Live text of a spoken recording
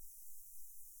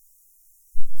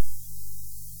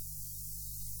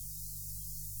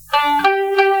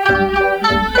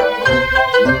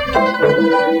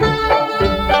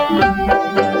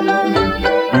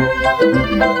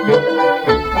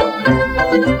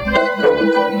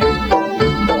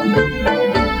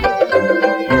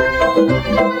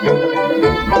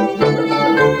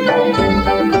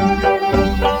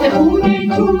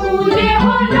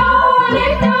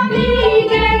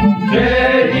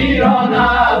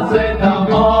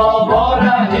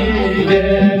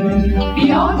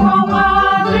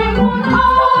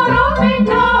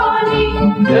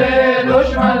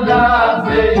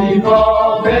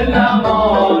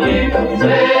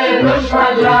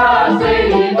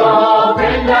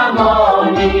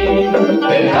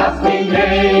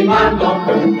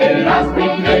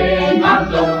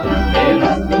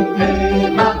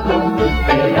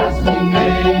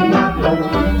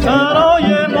سرای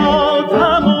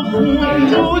ماتم و خون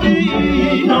بودی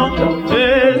ایران،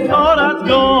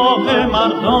 اسارتگاه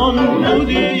مردم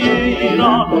بودی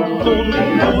ایران، خون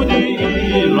بودی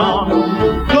ایران.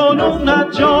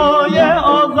 کنونت جای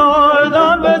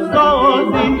آزادان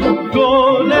بسازیم،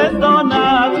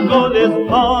 گلستانت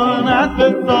گلستانت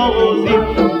بسازیم،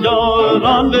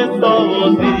 یاران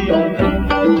بسازیم.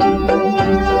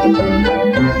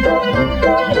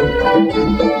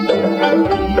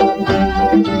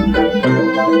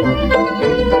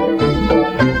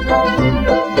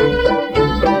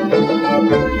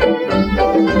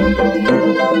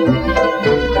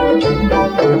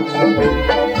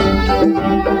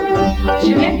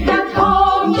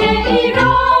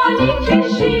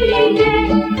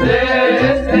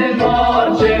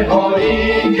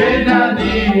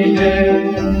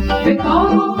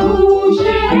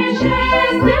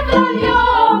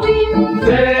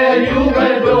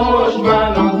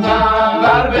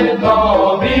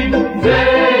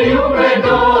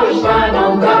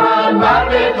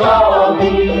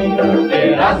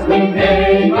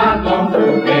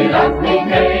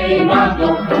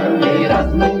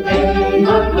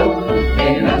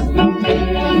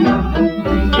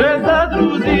 رسد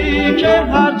روزی که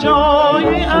هر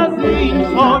جایی از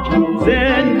این خاک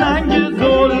زننگ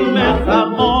ظلم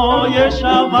سرمایه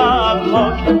شود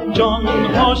خاک،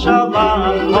 جانها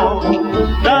شود خاک.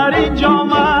 در اینجا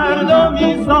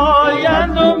مردمی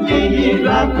سایند و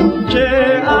میرند که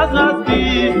از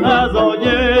بی سزای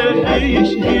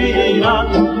خویش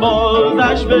گیرند،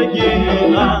 بازش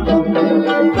بگیرند.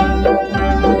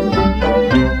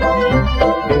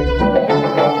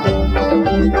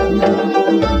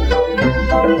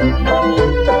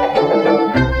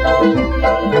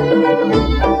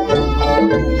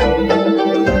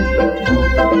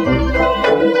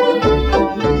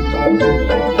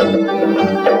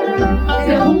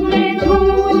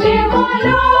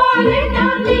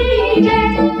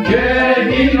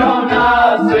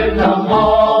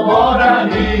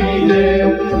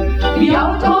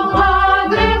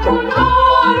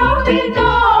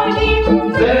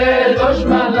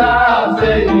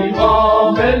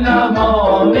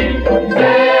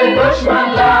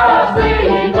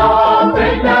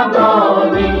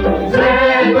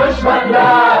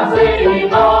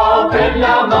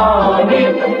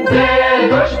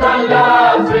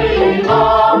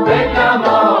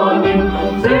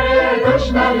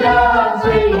 دشمن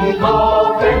لحظه